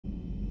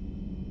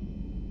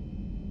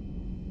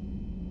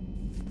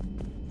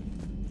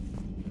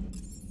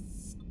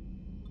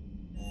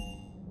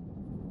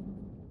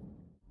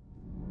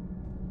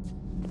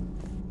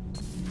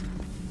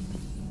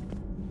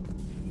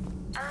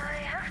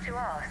to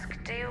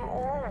ask, do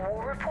all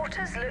war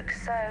reporters look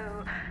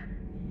so,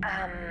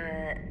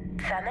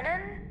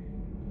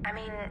 feminine? I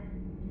mean,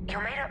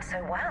 you're made up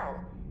so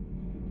well.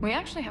 We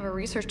actually have a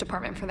research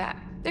department for that.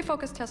 They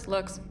focus test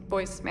looks,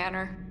 voice,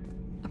 manner.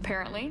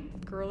 Apparently,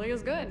 girly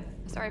is good.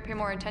 Sorry, pay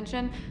more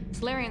attention.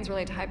 Solarians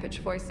relate to high-pitched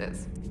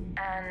voices.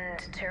 And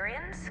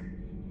Turians?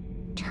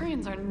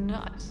 Turians are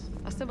nuts.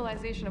 A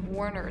civilization of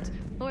war nerds.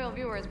 Loyal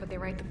viewers, but they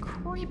write the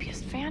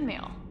creepiest fan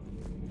mail.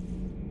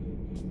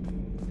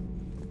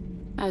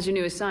 How's your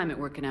new assignment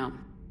working out?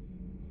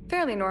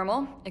 Fairly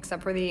normal,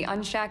 except for the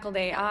unshackled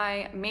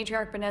AI,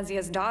 Matriarch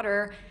Benezia's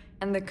daughter,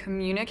 and the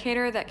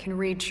communicator that can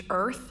reach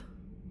Earth.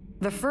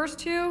 The first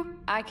two,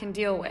 I can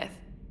deal with.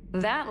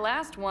 That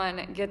last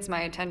one gets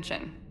my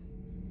attention.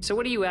 So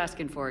what are you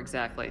asking for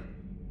exactly?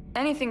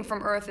 Anything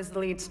from Earth is the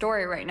lead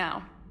story right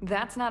now.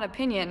 That's not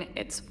opinion,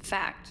 it's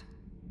fact.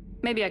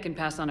 Maybe I can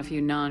pass on a few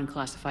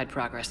non-classified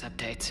progress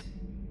updates.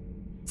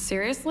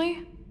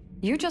 Seriously?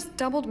 You just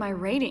doubled my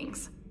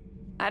ratings.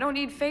 I don't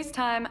need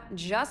FaceTime,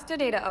 just a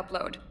data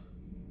upload.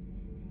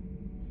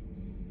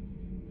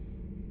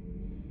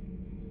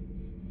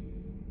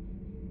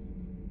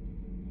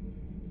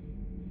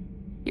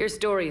 Your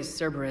story is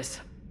Cerberus.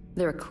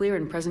 They're a clear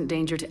and present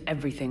danger to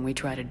everything we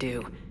try to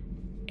do.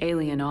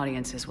 Alien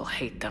audiences will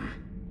hate them.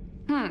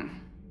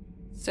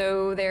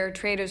 So they're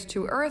traitors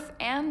to Earth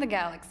and the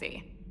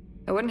galaxy.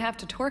 I wouldn't have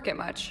to torque it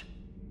much.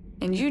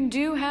 And you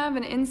do have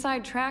an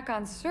inside track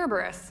on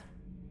Cerberus.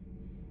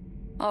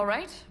 All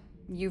right,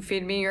 you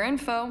feed me your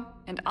info,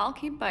 and I'll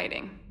keep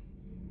biting.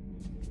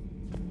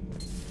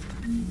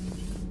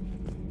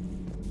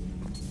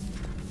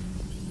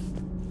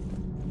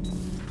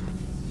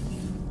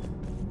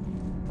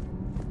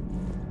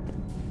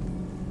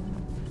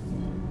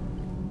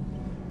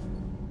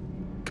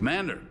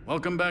 Commander,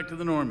 welcome back to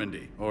the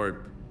Normandy.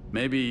 Or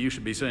maybe you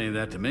should be saying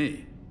that to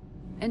me.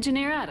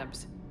 Engineer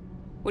Adams,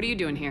 what are you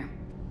doing here?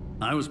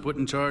 I was put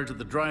in charge of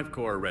the drive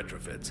core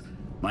retrofits.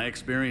 My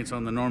experience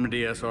on the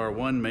Normandy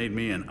SR-1 made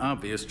me an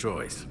obvious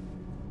choice.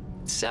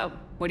 So,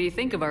 what do you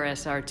think of our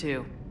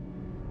SR-2?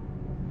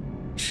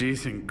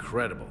 She's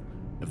incredible.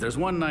 If there's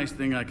one nice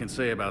thing I can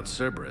say about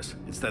Cerberus,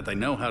 it's that they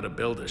know how to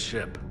build a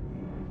ship.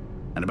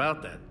 And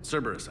about that,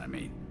 Cerberus, I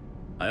mean,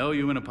 I owe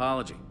you an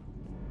apology.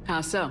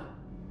 How so?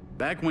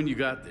 Back when you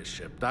got this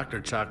ship,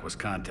 Dr. Chakwas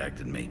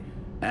contacted me,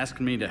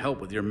 asking me to help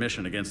with your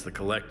mission against the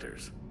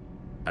Collectors.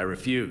 I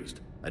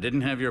refused. I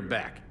didn't have your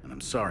back, and I'm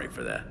sorry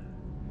for that.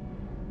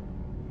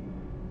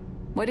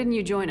 Why didn't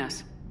you join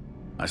us?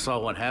 I saw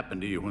what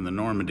happened to you when the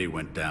Normandy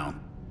went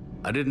down.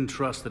 I didn't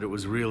trust that it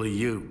was really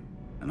you,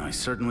 and I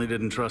certainly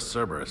didn't trust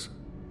Cerberus.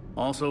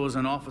 Also, as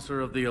an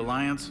officer of the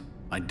Alliance,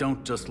 I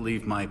don't just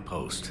leave my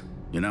post,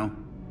 you know?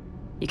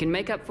 You can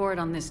make up for it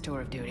on this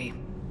tour of duty.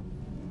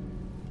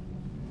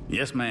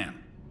 Yes,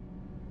 ma'am.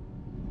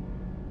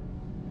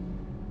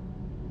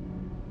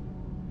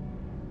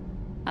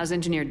 How's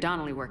Engineer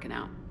Donnelly working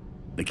out?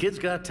 The kid's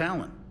got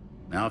talent.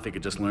 Now if he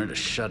could just learn to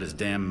shut his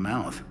damn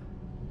mouth.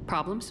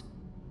 Problems?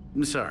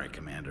 I'm sorry,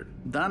 Commander.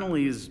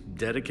 Donnelly is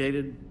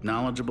dedicated,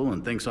 knowledgeable,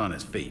 and thinks on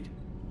his feet.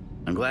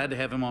 I'm glad to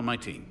have him on my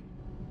team.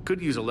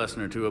 Could use a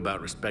lesson or two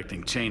about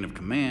respecting chain of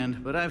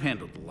command, but I've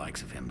handled the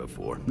likes of him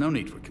before. No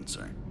need for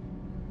concern.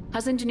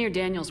 How's Engineer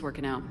Daniels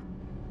working out?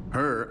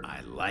 Her,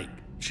 I like.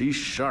 She's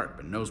sharp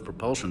and knows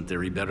propulsion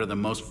theory better than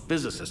most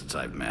physicists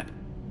I've met.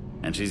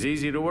 And she's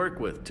easy to work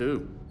with,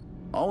 too.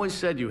 Always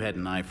said you had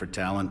an eye for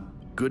talent.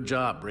 Good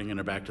job bringing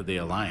her back to the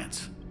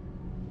Alliance.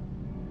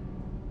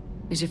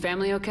 Is your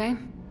family okay?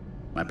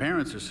 My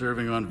parents are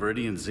serving on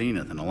Viridian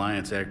Zenith, an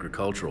Alliance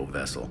agricultural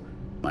vessel.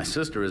 My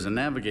sister is a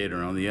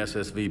navigator on the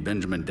SSV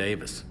Benjamin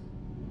Davis.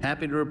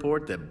 Happy to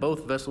report that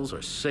both vessels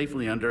are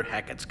safely under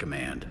Hackett's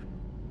command.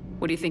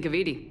 What do you think of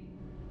Edie?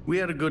 We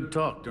had a good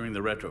talk during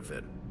the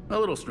retrofit. A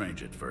little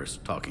strange at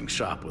first, talking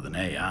shop with an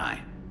AI.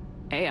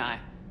 AI?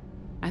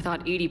 I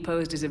thought Edie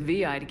posed as a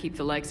VI to keep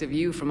the likes of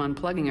you from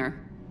unplugging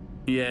her.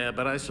 Yeah,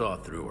 but I saw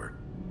through her.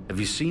 Have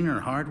you seen her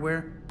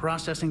hardware?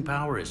 Processing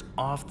power is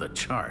off the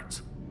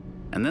charts.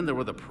 And then there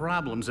were the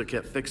problems that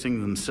kept fixing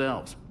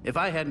themselves. If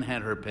I hadn't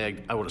had her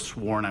pegged, I would have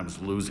sworn I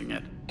was losing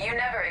it. You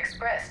never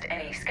expressed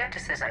any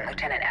skepticism,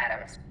 Lieutenant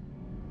Adams.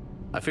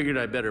 I figured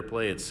I'd better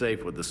play it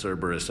safe with the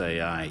Cerberus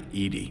AI,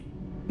 Edie.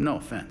 No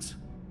offense.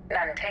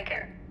 None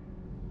taken.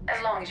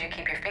 As long as you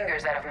keep your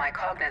fingers out of my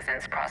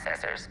cognizance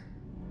processors.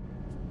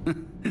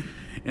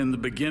 In the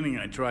beginning,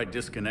 I tried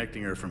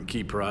disconnecting her from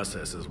key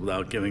processes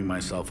without giving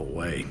myself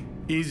away.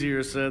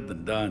 Easier said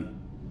than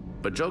done.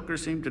 But Joker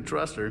seemed to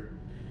trust her,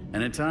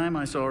 and in time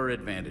I saw her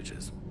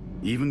advantages.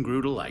 Even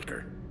grew to like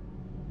her.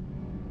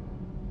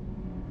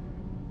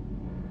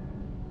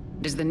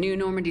 Does the new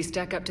Normandy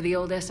stack up to the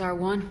old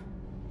SR-1?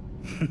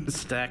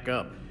 Stack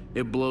up.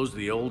 It blows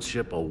the old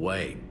ship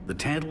away. The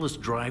Tantalus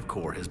drive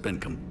core has been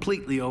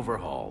completely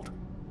overhauled.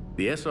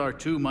 The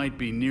SR-2 might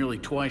be nearly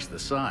twice the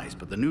size,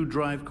 but the new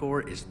drive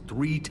core is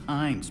 3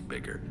 times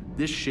bigger.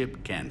 This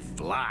ship can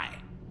fly.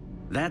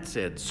 That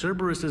said,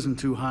 Cerberus isn't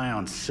too high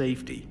on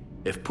safety.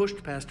 If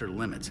pushed past her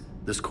limits,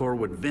 this core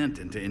would vent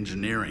into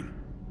engineering.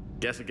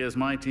 Guess it gives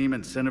my team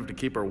incentive to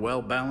keep her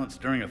well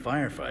balanced during a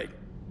firefight.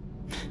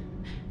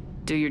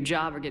 Do your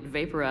job or get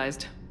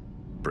vaporized.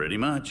 Pretty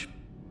much.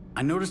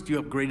 I noticed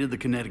you upgraded the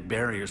kinetic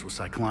barriers with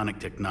cyclonic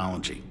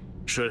technology.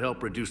 Should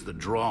help reduce the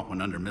draw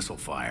when under missile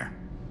fire.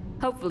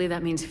 Hopefully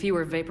that means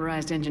fewer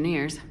vaporized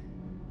engineers.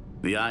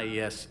 The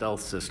IES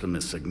stealth system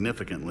is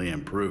significantly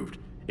improved.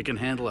 It can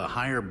handle a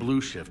higher blue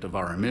shift of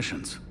our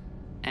emissions.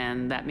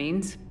 And that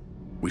means?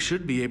 We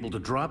should be able to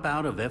drop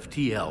out of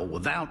FTL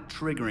without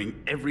triggering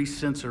every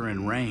sensor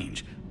in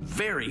range.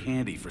 Very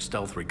handy for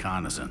stealth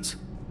reconnaissance.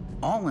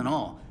 All in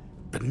all,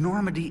 the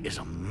Normandy is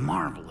a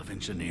marvel of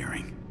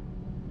engineering.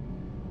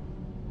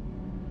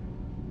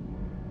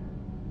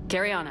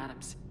 Carry on,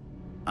 Adams.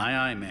 Aye,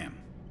 aye, ma'am.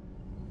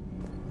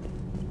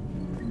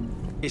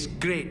 It's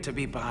great to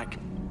be back.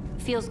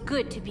 Feels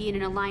good to be in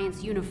an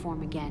Alliance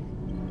uniform again.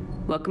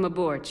 Welcome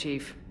aboard,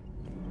 Chief.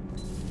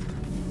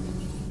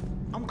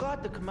 I'm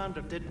glad the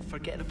commander didn't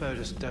forget about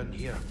us down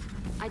here.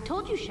 I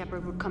told you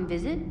Shepard would come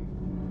visit.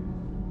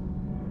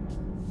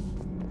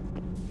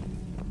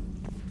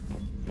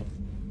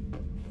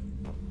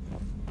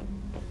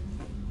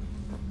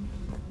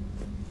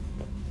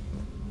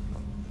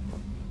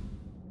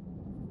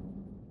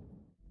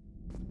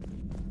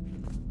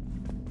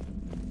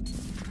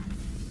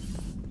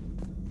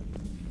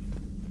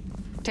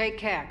 Take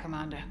care,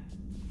 Commander.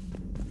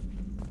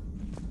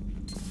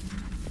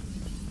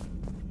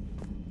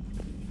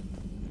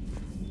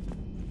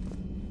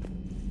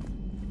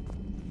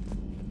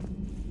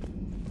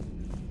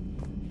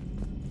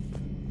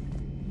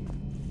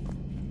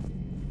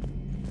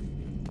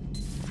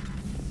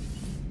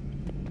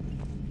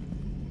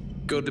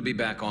 Good to be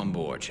back on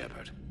board,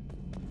 Shepard.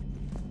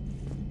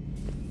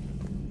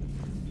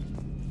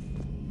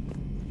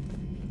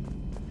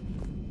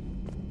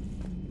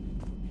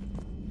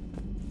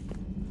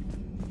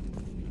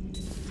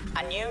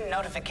 A new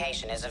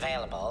notification is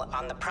available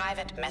on the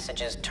private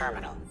messages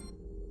terminal.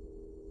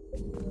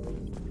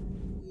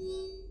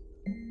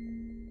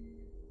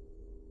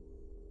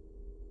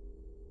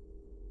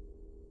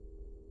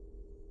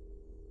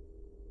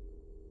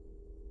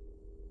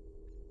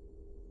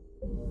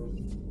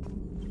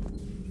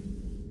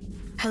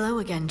 Hello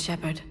again,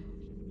 Shepard.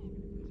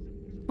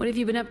 What have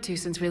you been up to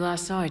since we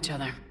last saw each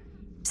other?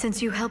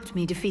 Since you helped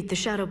me defeat the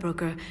Shadow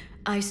Broker,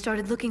 I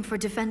started looking for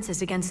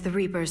defenses against the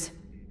Reapers.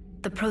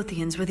 The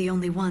Protheans were the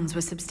only ones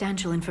with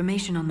substantial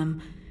information on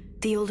them.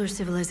 The older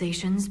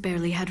civilizations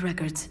barely had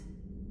records.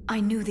 I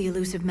knew the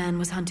elusive man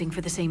was hunting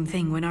for the same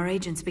thing when our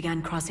agents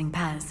began crossing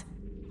paths.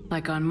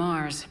 Like on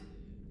Mars.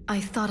 I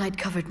thought I'd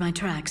covered my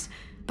tracks,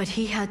 but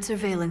he had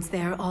surveillance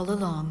there all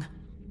along.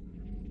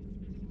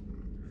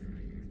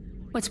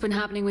 What's been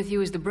happening with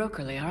you as the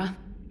broker, Liara?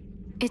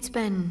 It's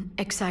been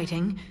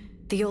exciting.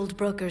 The old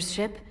broker's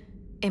ship,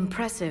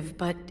 impressive,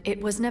 but it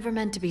was never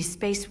meant to be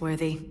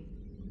space-worthy.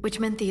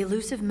 Which meant the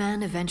elusive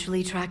man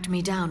eventually tracked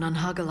me down on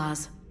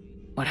Hagalaz.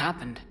 What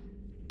happened?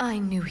 I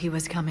knew he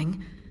was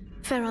coming.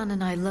 Farron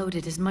and I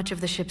loaded as much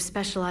of the ship's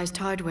specialized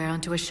hardware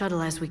onto a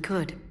shuttle as we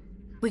could.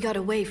 We got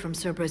away from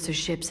Cerberus's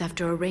ships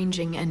after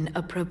arranging an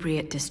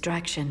appropriate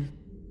distraction.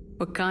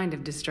 What kind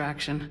of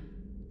distraction?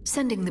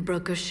 Sending the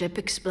broker's ship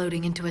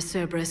exploding into a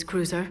Cerberus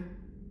cruiser.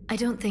 I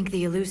don't think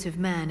the elusive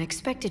man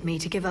expected me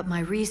to give up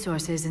my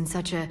resources in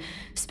such a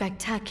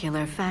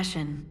spectacular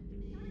fashion.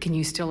 Can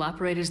you still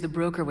operate as the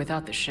broker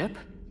without the ship?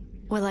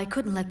 Well, I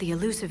couldn't let the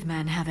elusive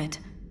man have it.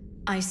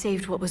 I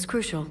saved what was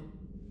crucial.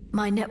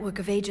 My network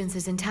of agents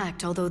is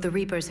intact, although the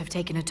Reapers have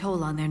taken a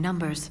toll on their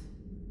numbers.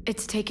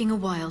 It's taking a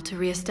while to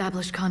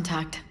re-establish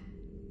contact.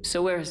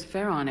 So where is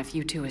Farron if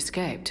you two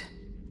escaped?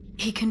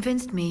 He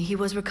convinced me he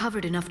was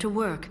recovered enough to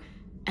work,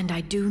 and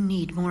I do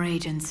need more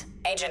agents.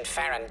 Agent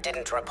Farron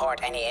didn't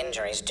report any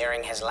injuries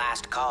during his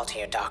last call to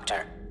you,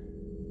 Doctor.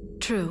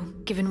 True.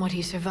 Given what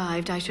he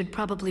survived, I should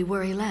probably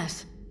worry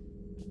less.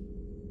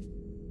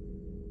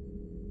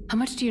 How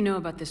much do you know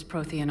about this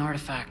Prothean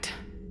artifact?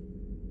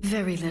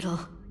 Very little.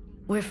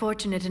 We're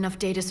fortunate enough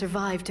Data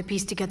survived to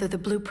piece together the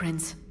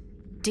blueprints.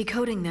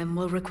 Decoding them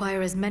will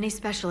require as many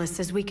specialists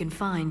as we can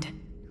find.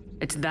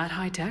 It's that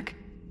high-tech?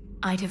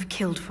 I'd have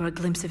killed for a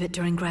glimpse of it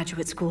during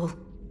graduate school.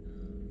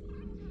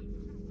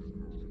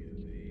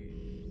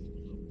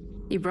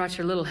 You brought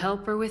your little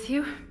helper with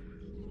you?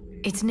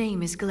 Its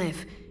name is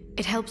Glyph.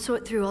 It helped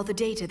sort through all the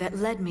data that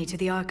led me to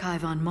the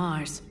archive on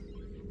Mars.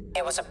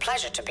 It was a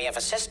pleasure to be of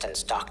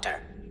assistance,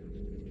 Doctor.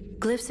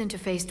 Glyph's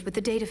interfaced with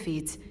the data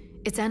feeds.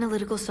 Its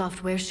analytical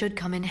software should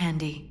come in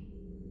handy.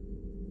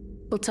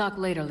 We'll talk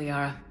later,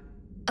 Liara.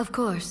 Of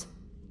course.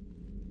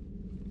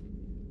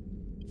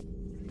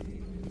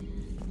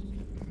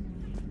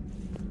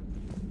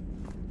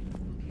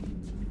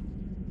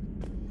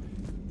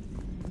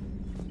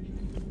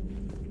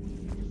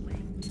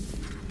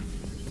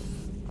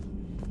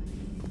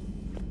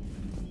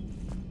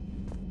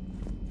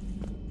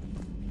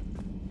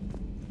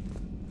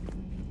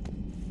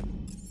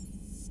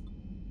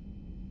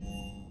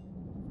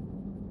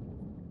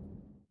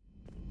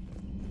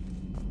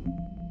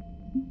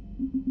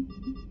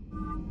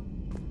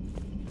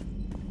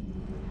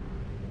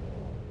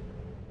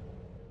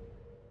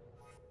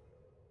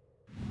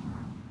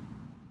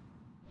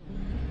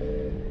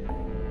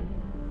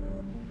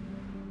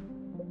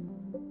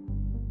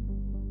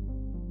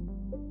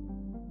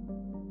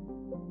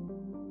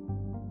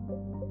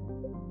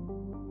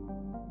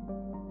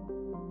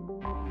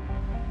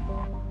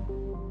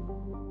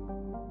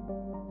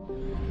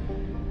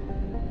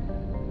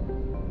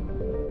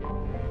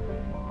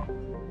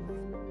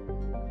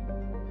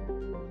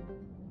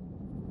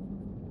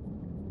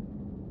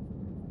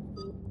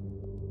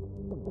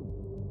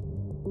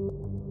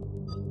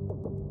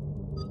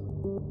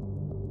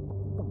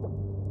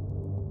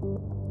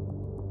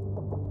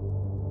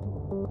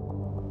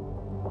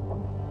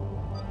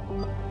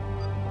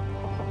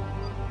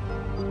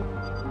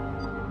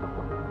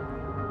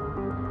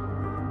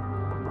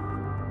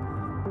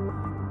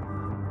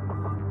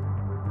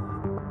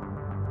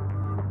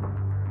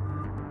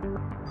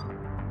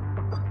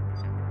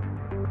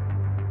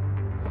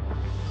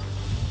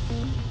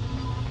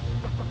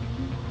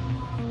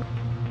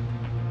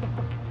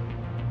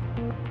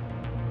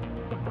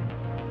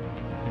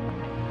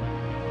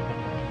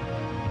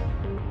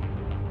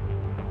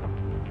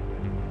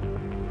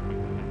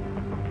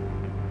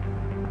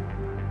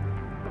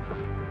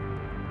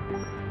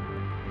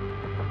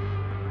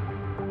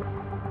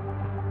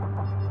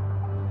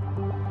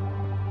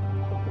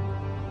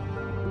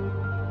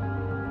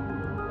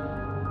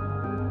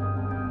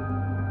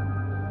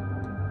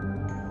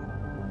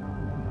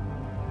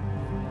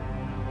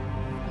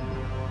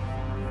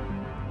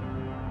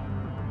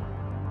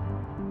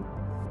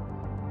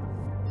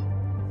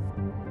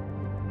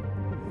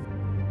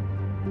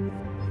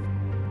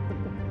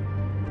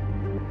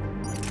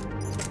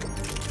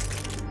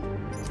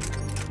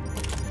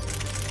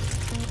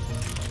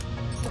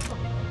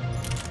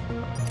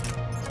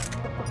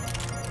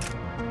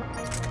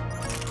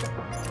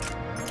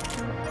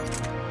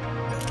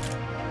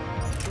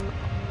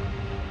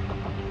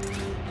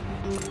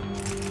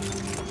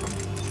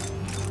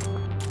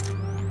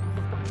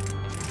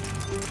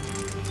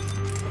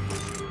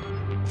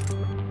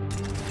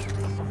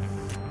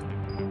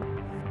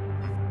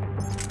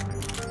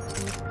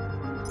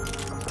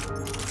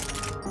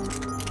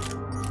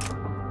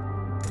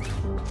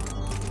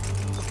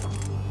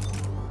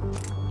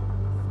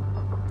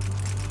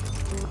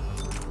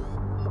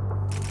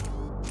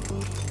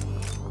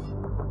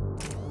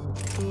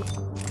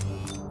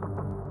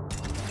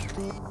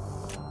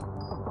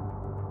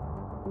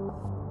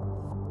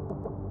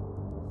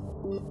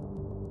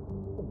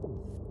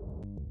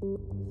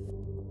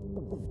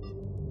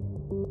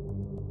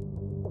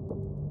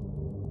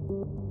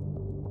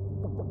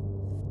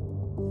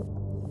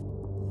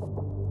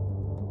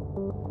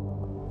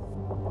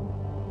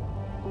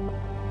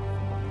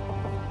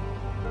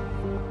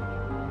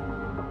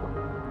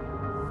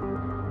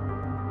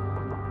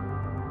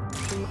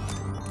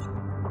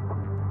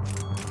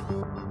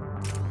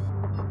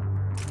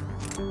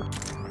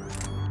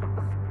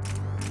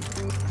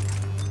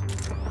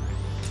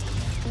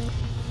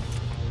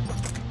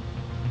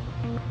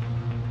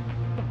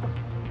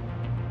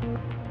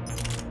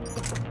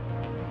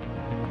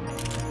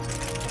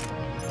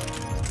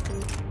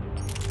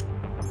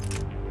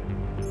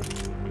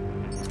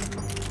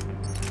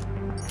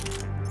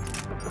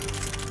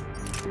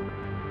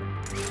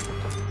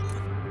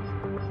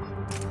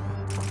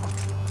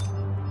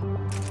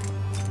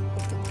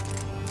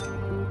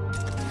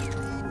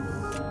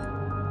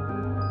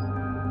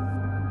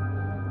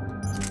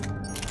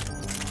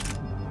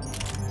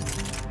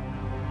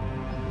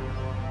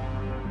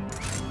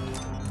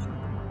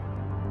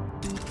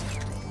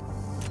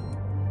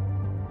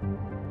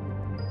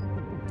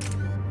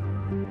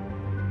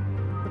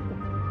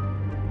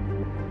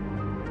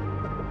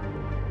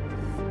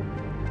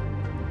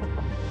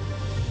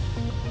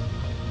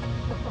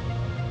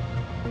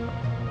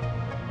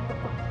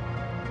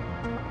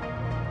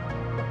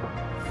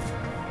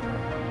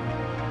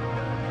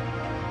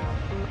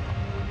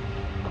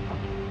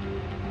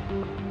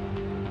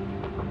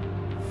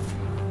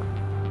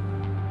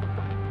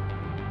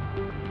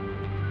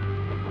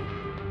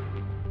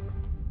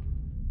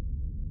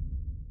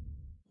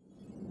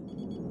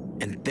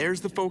 And there's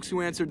the folks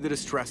who answered the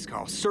distress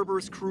call.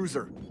 Cerberus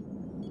cruiser.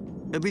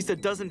 At least a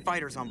dozen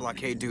fighters on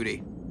blockade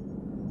duty.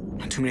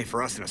 Not too many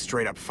for us in a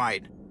straight-up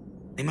fight.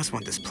 They must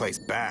want this place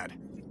bad.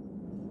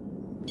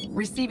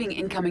 Receiving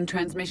incoming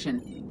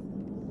transmission.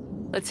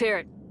 Let's hear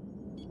it.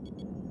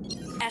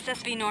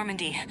 SSV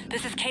Normandy.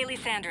 This is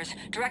Kaylee Sanders,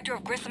 director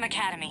of Grissom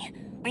Academy.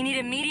 We need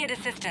immediate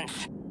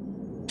assistance.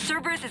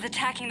 Cerberus is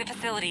attacking the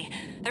facility.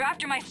 They're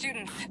after my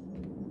students.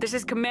 This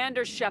is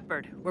Commander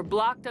Shepard. We're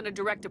blocked on a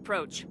direct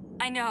approach.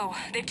 I know.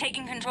 They've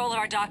taken control of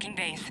our docking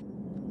base.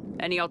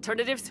 Any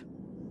alternatives?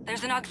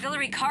 There's an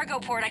auxiliary cargo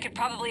port I could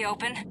probably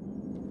open.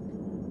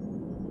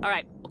 All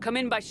right, we'll come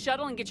in by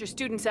shuttle and get your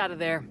students out of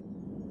there.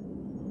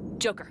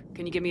 Joker,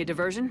 can you give me a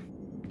diversion?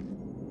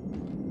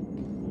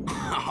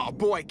 Oh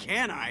boy,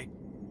 can I!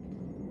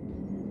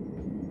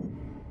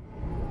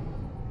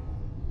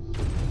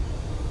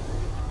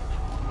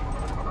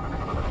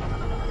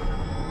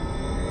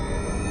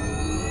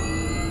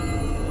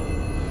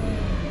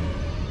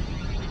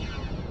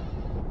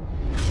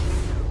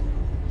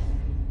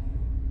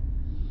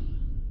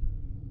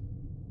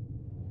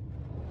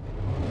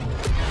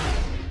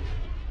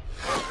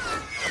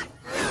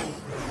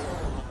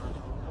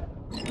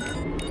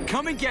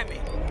 Come and get me!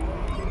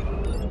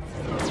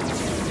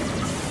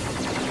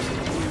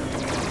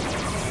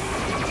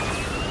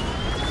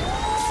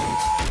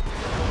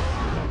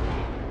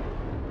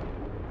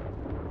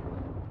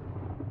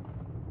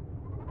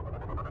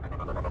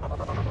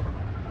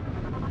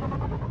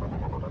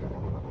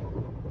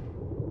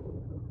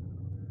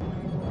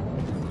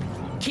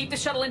 Keep the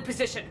shuttle in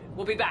position.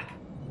 We'll be back.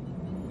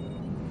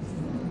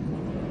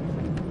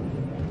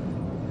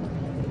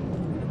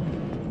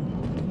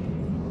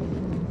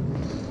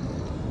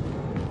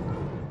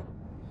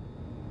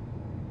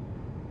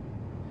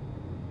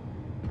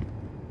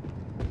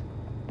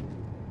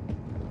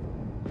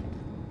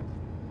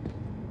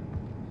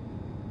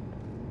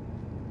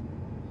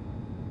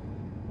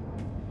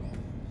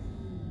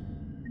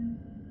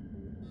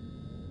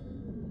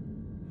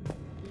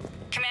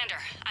 Commander,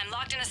 I'm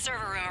locked in a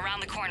server room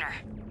around the corner.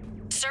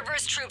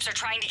 Cerberus troops are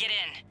trying to get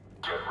in.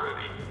 Get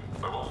ready.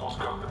 I've almost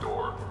got the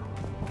door.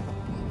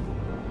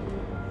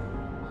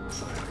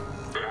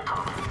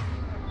 Incoming.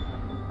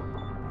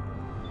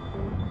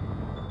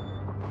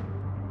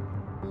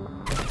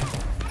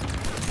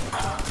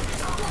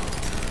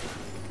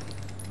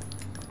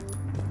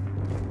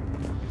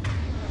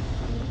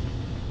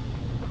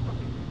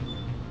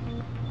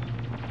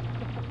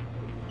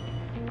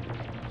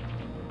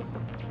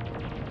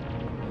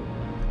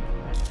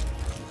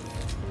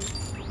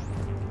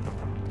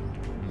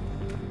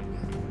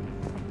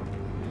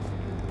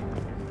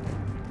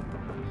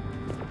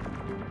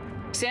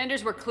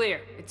 Sanders, we're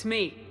clear. It's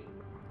me.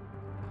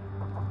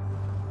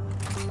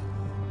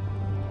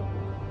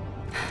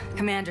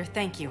 Commander,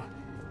 thank you.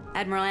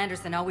 Admiral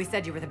Anderson always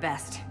said you were the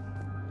best.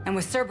 And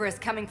with Cerberus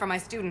coming for my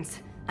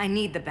students, I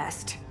need the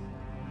best.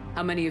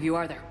 How many of you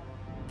are there?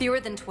 Fewer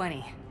than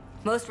 20.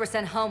 Most were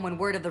sent home when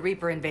word of the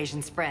Reaper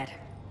invasion spread.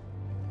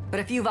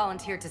 But a few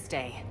volunteered to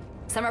stay.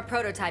 Some are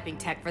prototyping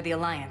tech for the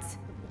Alliance.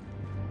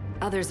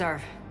 Others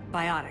are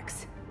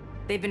biotics.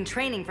 They've been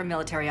training for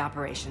military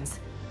operations,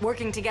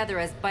 working together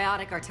as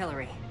biotic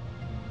artillery.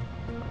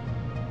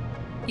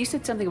 You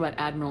said something about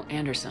Admiral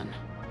Anderson.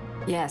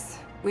 Yes,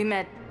 we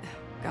met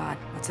God,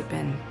 what's it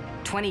been?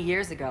 20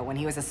 years ago when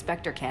he was a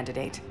Spectre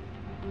candidate.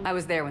 I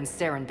was there when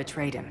Saren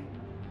betrayed him.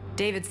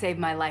 David saved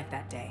my life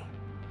that day.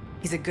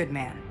 He's a good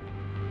man.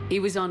 He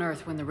was on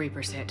Earth when the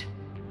Reapers hit.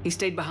 He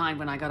stayed behind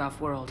when I got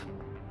off-world.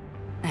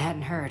 I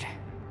hadn't heard.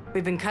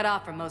 We've been cut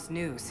off from most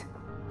news.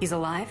 He's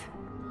alive?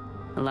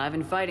 Alive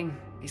and fighting.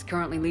 He's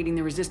currently leading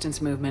the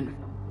resistance movement.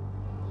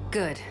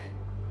 Good.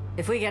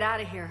 If we get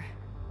out of here...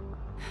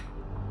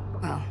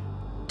 well,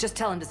 just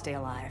tell him to stay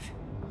alive.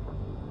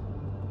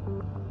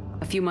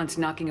 A few months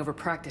knocking over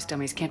practice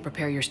dummies can't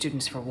prepare your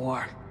students for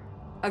war.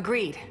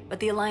 Agreed, but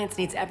the Alliance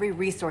needs every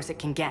resource it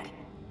can get.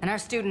 And our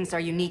students are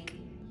unique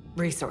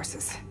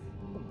resources.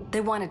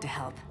 They wanted to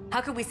help.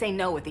 How could we say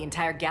no with the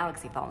entire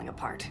galaxy falling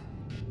apart?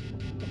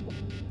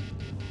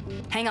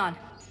 Hang on.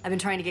 I've been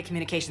trying to get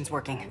communications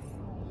working.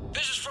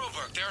 This is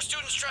Froberg. There are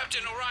students trapped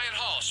in Orion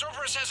Hall.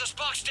 Cerberus has us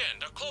boxed in.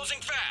 They're closing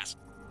fast.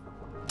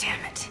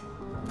 Damn it.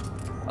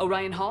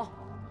 Orion Hall?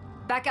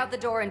 Back out the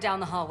door and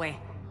down the hallway.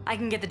 I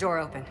can get the door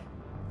open.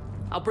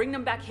 I'll bring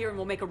them back here and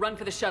we'll make a run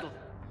for the shuttle.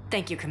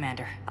 Thank you,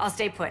 Commander. I'll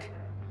stay put.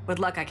 With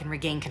luck, I can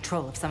regain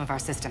control of some of our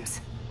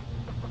systems.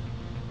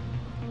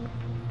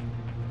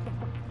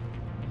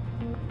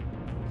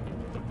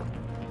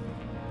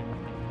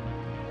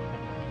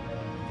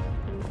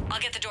 I'll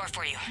get the door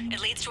for you. It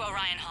leads to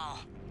Orion Hall.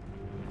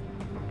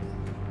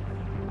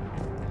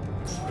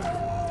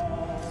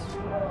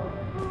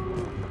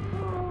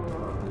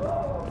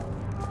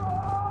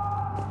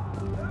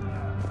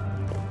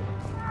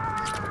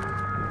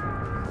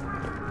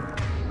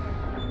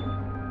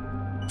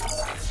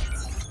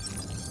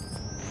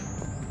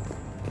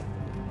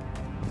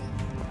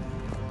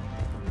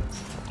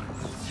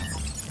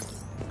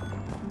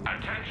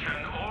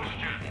 Attention all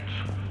students.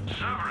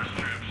 Cerberus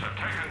troops have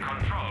taken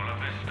control of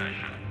this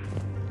station.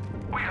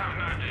 We have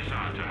no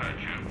desire to hurt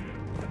you.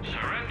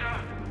 Surrender,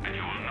 and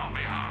you will not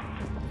be harmed.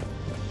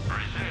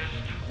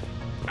 Resist,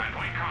 and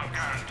we can't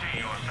guarantee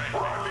your safety.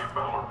 Riley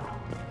Miller,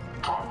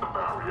 drop the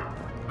barrier,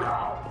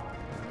 now.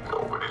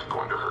 Nobody's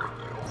going to hurt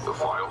you. The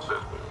file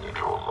says we need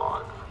you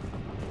alive.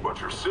 But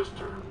your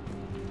sister,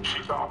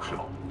 she's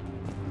optional.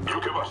 You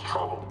give us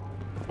trouble,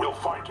 we'll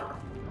find her.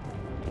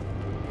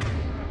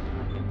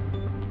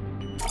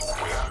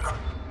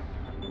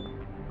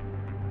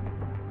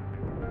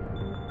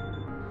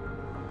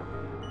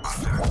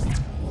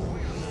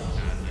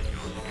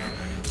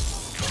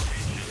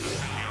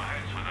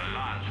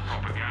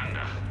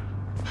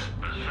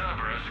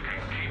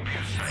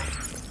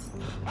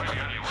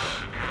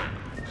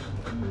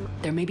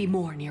 There may be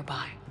more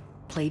nearby.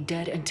 Play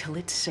dead until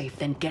it's safe,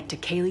 then get to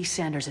Kaylee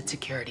Sanders at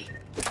security.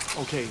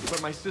 Okay,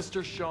 but my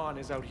sister Sean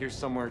is out here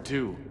somewhere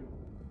too.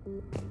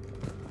 The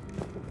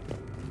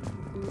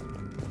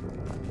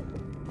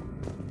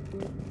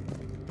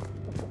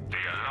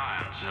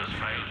Alliance has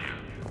failed you.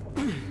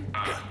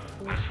 Earth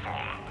has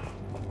fallen.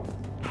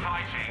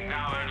 Fighting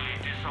now only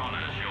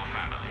dishonors your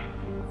family,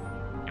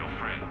 your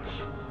friends.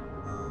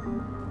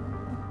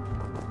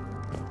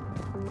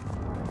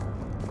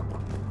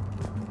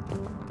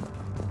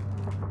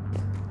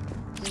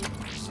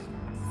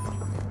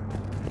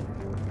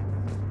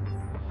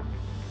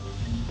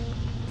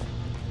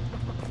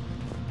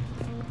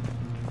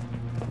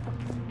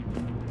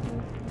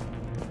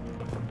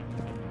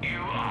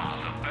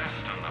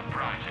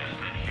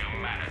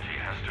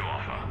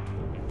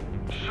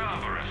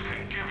 Cerberus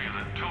can give you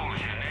the tools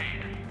you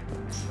need.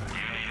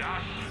 You need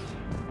us,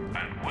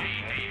 and we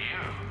need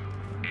you,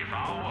 if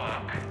our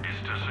work is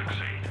to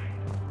succeed.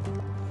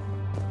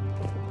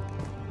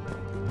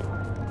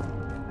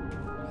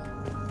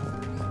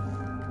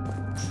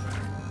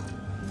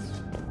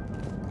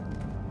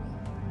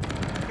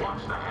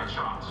 Watch the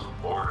headshots.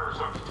 Orders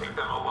are to take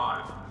them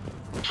alive.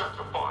 Check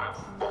the file.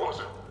 What was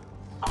it?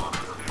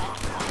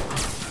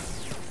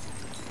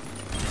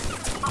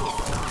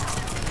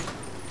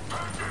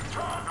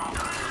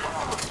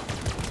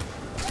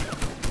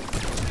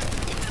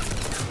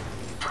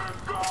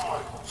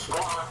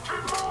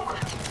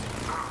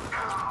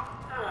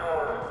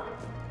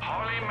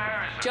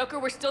 Joker,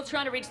 we're still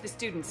trying to reach the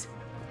students.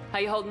 How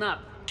you holding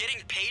up?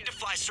 Getting paid to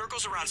fly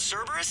circles around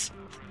Cerberus?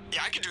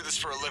 Yeah, I could do this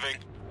for a living.